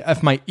actually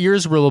if my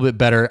ears were a little bit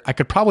better, I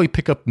could probably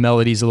pick up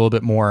melodies a little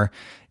bit more.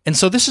 And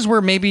so this is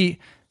where maybe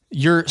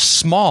your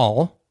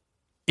small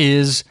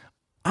is,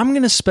 I'm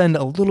going to spend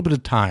a little bit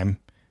of time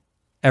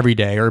every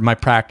day or my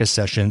practice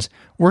sessions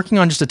working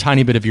on just a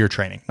tiny bit of ear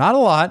training. Not a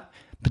lot,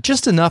 but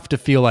just enough to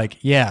feel like,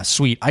 yeah,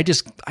 sweet. I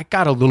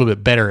got a little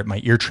bit better at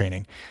my ear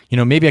training.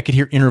 Maybe I could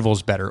hear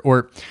intervals better,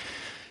 or,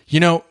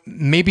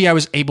 maybe I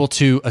was able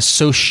to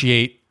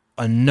associate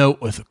a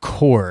note with a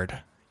chord,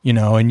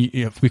 and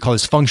we call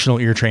this functional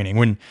ear training.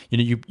 When,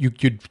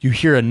 you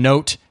hear a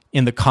note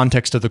in the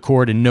context of the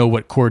chord and know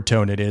what chord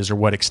tone it is or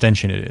what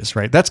extension it is,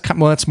 right?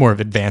 That's more of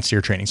advanced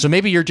ear training. So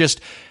maybe you're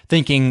just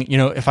thinking,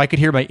 if I could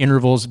hear my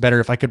intervals better,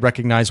 if I could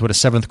recognize what a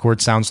seventh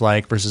chord sounds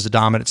like versus a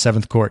dominant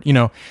seventh chord,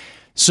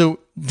 So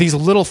these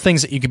little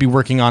things that you could be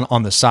working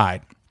on the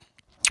side.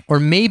 Or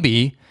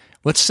maybe,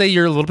 let's say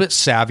you're a little bit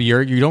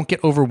savvier, you don't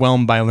get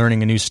overwhelmed by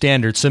learning a new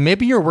standard. So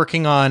maybe you're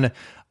working on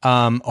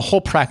a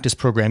whole practice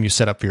program you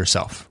set up for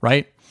yourself,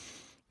 right?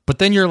 But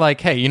then you're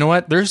like, hey, you know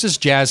what? There's this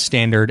jazz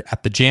standard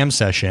at the jam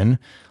session,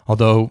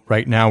 although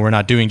right now we're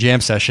not doing jam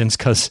sessions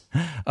because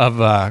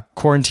of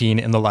quarantine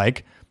and the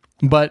like.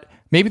 But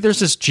maybe there's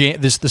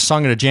this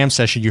song at a jam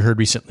session you heard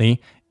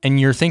recently, and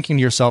you're thinking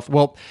to yourself,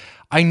 well,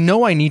 I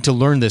know I need to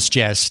learn this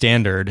jazz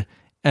standard,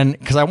 and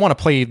because I want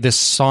to play this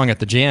song at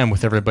the jam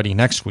with everybody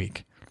next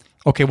week.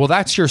 Okay, well,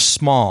 that's your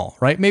small,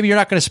 right? Maybe you're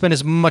not going to spend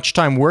as much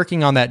time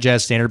working on that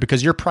jazz standard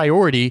because your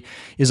priority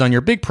is on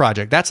your big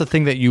project. That's the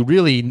thing that you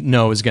really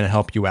know is going to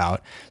help you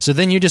out. So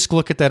then you just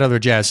look at that other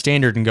jazz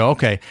standard and go,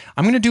 okay,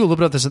 I'm going to do a little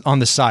bit of this on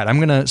the side. I'm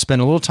going to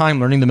spend a little time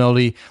learning the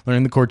melody,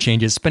 learning the chord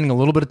changes, spending a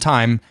little bit of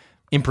time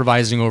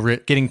improvising over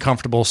it, getting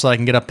comfortable so I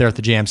can get up there at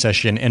the jam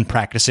session and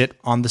practice it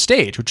on the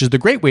stage, which is a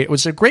great way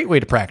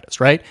to practice,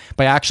 right?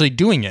 By actually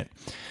doing it.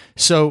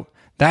 So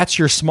that's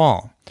your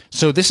small.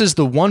 So this is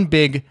the one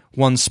big,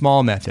 one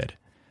small method.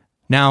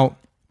 Now,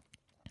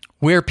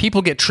 where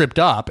people get tripped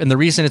up, and the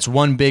reason it's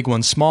one big,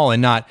 one small,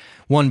 and not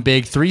one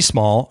big, three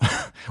small,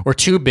 or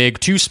two big,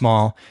 two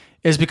small,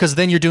 is because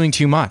then you're doing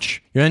too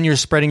much. Then you're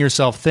spreading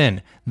yourself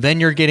thin. Then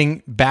you're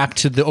getting back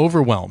to the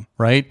overwhelm,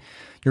 right?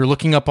 You're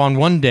looking up on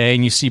one day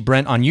and you see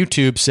Brent on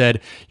YouTube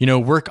said,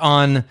 work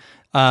on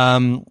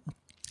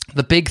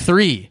the big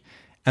three.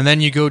 And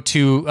then you go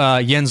to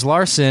Jens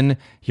Larsen,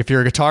 if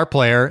you're a guitar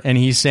player, and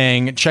he's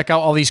saying, check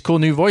out all these cool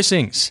new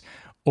voicings.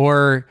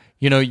 Or,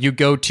 you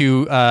go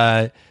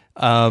to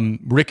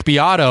Rick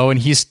Beato, and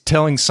he's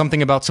telling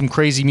something about some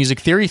crazy music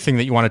theory thing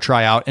that you want to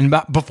try out. And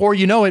before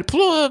you know it,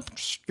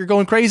 you're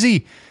going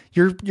crazy.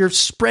 You're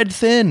spread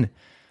thin.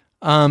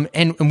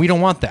 And we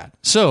don't want that.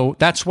 So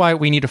that's why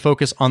we need to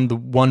focus on the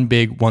one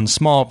big, one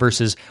small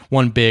versus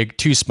one big,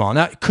 two small.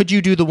 Now, could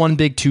you do the one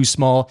big, two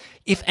small?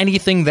 If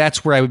anything,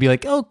 that's where I would be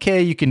like,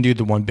 okay, you can do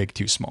the one big,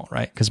 two small,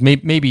 right? Because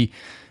maybe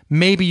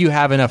you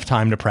have enough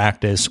time to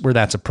practice where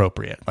that's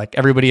appropriate. Like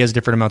everybody has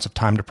different amounts of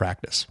time to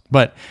practice.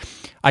 But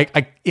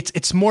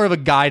it's more of a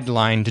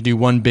guideline to do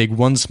one big,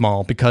 one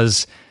small,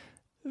 because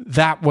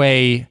that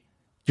way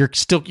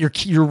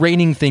you're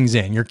reining things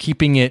in. You're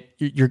keeping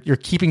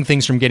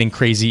things from getting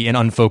crazy and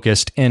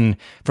unfocused and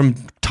from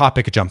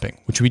topic jumping,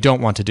 which we don't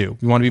want to do.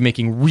 We want to be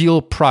making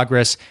real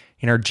progress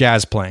in our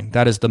jazz playing.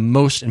 That is the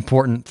most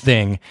important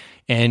thing.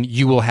 And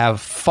you will have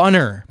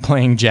funner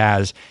playing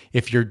jazz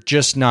if you're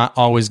just not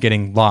always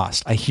getting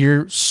lost. I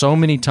hear so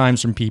many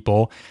times from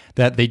people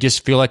that they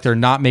just feel like they're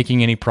not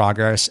making any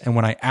progress. And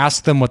when I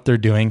ask them what they're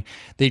doing,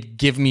 they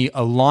give me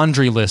a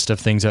laundry list of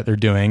things that they're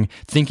doing,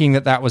 thinking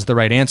that that was the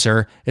right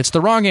answer. It's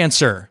the wrong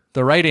answer.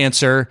 The right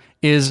answer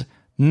is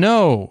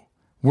no.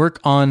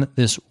 Work on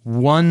this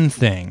one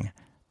thing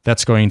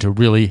that's going to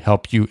really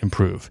help you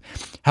improve.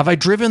 Have I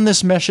driven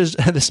this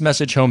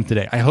message home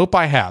today? I hope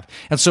I have.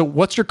 And so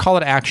what's your call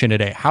to action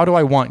today? How do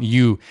I want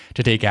you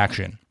to take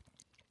action?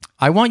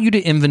 I want you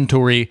to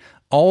inventory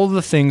all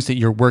the things that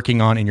you're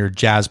working on in your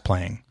jazz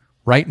playing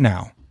right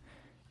now.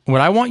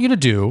 What I want you to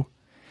do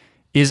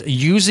is,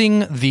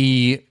 using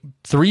the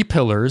 3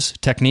 pillars,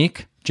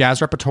 technique, jazz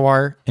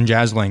repertoire, and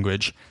jazz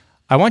language,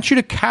 I want you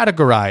to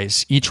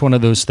categorize each one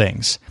of those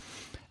things.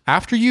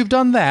 After you've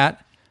done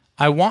that,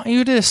 I want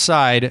you to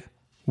decide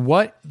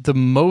what the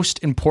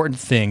most important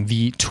thing,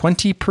 the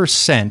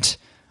 20%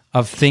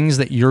 of things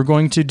that you're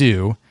going to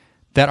do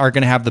that are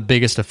going to have the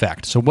biggest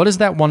effect. So what is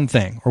that one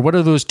thing, or what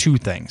are those 2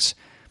 things?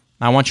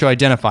 I want you to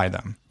identify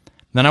them.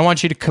 Then I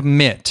want you to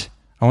commit.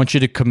 I want you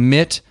to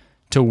commit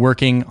to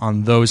working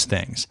on those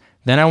things.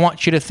 Then I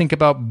want you to think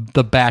about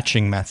the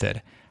batching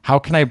method. How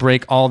can I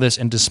break all this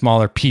into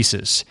smaller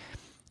pieces,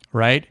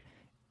 right?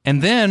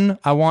 And then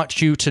I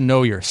want you to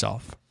know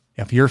yourself.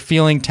 If you're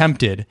feeling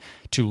tempted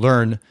to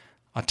learn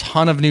a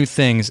ton of new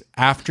things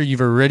after you've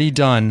already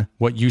done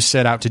what you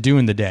set out to do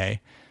in the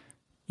day,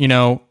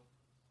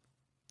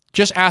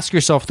 just ask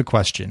yourself the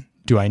question,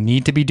 do I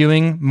need to be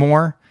doing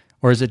more?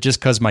 Or is it just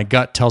because my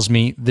gut tells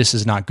me this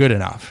is not good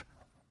enough?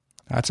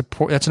 That's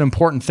an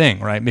important thing,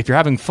 right? If you're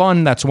having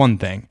fun, that's one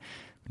thing.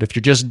 But if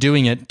you're just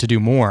doing it to do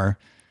more,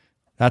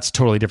 that's a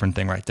totally different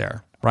thing right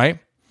there, right?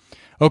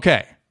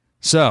 Okay,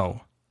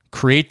 so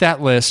create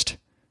that list,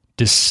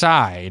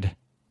 decide,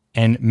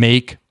 and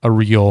make a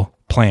real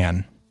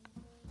plan.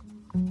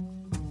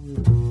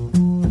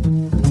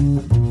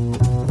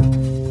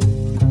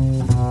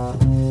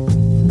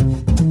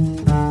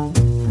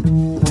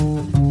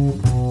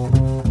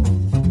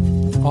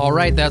 All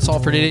right, that's all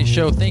for today's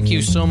show. Thank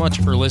you so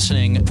much for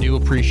listening. Do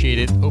appreciate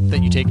it. Hope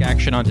that you take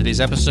action on today's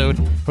episode.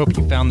 Hope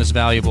you found this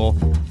valuable.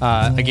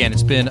 Again,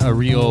 it's been a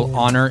real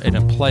honor and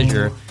a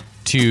pleasure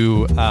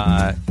to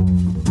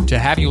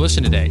have you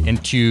listen today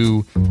and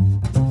to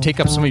take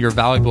up some of your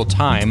valuable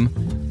time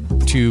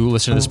to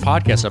listen to this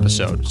podcast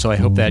episode. So I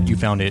hope that you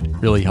found it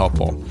really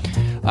helpful.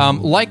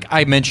 Like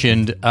I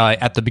mentioned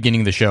at the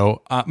beginning of the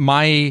show,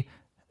 my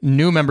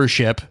new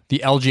membership,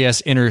 the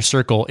LJS Inner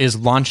Circle, is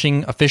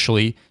launching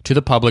officially to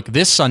the public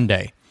this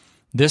Sunday.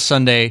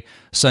 Sunday,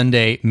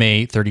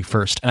 May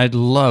 31st. And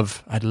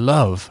I'd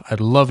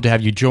love to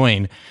have you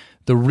join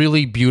the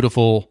really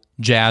beautiful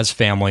jazz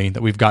family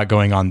that we've got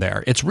going on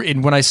there.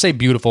 And when I say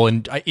beautiful,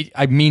 and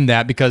I mean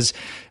that because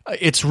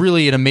it's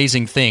really an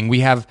amazing thing.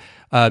 We have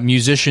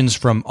musicians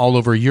from all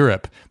over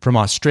Europe, from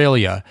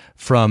Australia,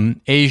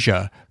 from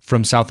Asia,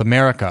 from South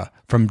America,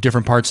 from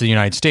different parts of the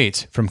United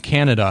States, from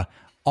Canada,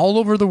 all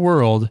over the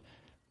world.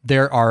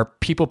 There are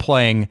people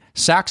playing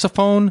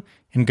saxophone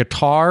and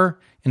guitar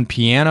and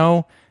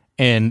piano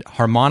and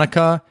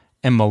harmonica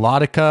and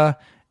melodica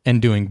and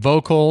doing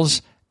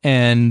vocals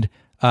and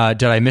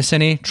did I miss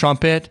any?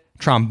 Trumpet,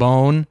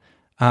 trombone.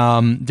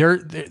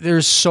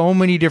 There's so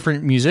many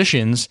different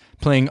musicians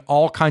playing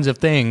all kinds of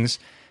things,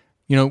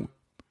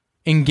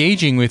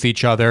 engaging with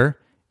each other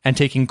and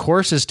taking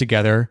courses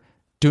together,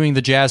 doing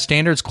the Jazz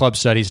Standards Club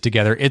studies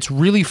together. It's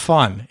really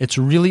fun. It's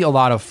really a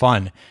lot of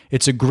fun.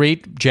 It's a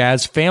great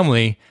jazz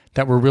family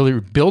that we're really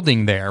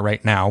building there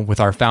right now with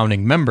our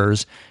founding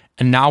members.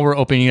 And now we're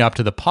opening it up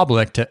to the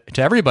public, to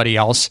everybody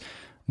else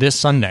this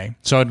Sunday.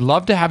 So I'd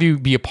love to have you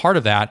be a part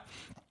of that.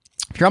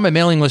 If you're on my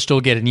mailing list, you'll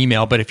get an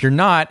email. But if you're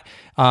not,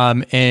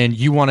 and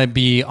you want to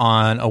be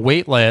on a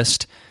wait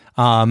list,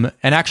 And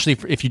actually,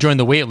 if you join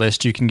the wait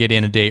list, you can get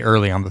in a day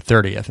early on the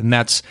 30th. And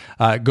that's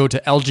go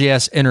to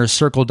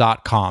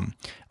ljsinnercircle.com.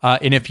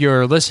 And if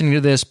you're listening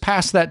to this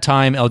past that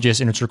time,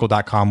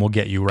 ljsinnercircle.com will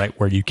get you right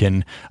where you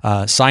can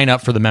sign up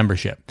for the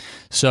membership.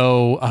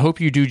 So I hope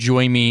you do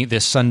join me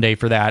this Sunday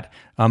for that.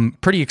 I'm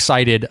pretty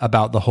excited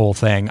about the whole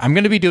thing. I'm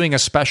going to be doing a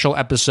special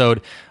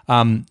episode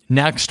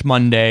next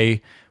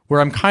Monday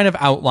where I'm kind of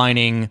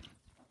outlining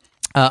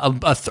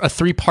a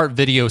three-part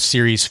video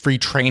series, free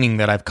training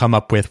that I've come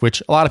up with,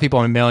 which a lot of people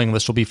on my mailing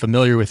list will be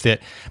familiar with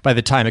it by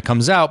the time it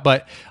comes out.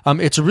 But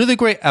it's a really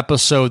great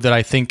episode that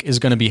I think is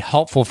going to be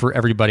helpful for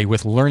everybody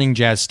with learning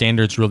jazz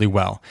standards really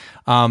well.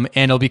 And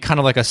it'll be kind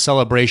of like a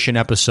celebration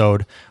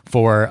episode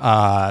for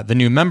the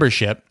new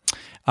membership.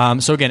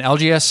 So again,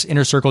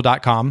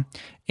 ljsinnercircle.com.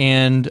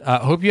 And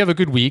hope you have a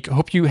good week.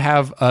 Hope you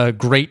have a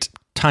great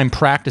time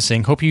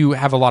practicing. Hope you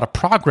have a lot of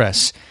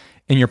progress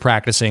in your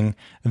practicing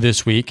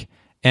this week.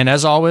 And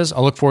as always,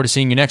 I'll look forward to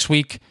seeing you next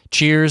week.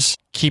 Cheers,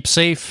 keep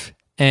safe,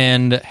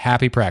 and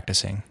happy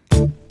practicing.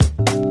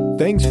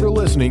 Thanks for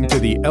listening to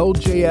the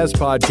LJS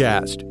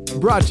Podcast,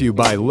 brought to you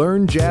by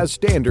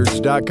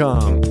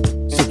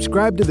LearnJazzStandards.com.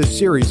 Subscribe to the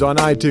series on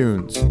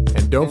iTunes,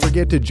 and don't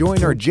forget to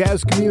join our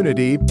jazz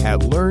community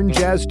at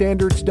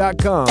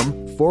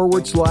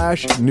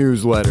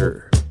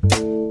LearnJazzStandards.com/newsletter.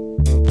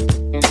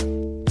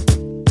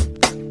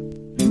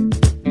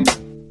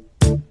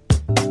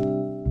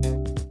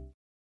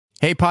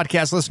 Hey,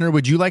 podcast listener,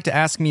 would you like to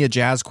ask me a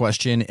jazz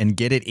question and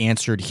get it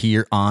answered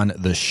here on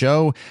the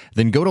show?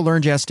 Then go to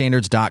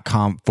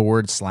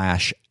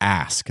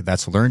LearnJazzStandards.com/ask.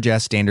 That's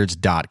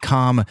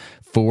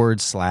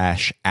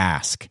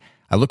LearnJazzStandards.com/ask.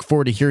 I look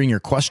forward to hearing your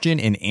question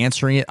and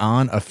answering it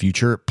on a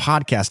future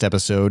podcast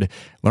episode.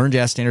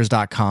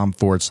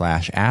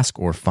 LearnJazzStandards.com/ask,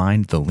 or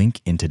find the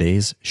link in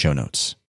today's show notes.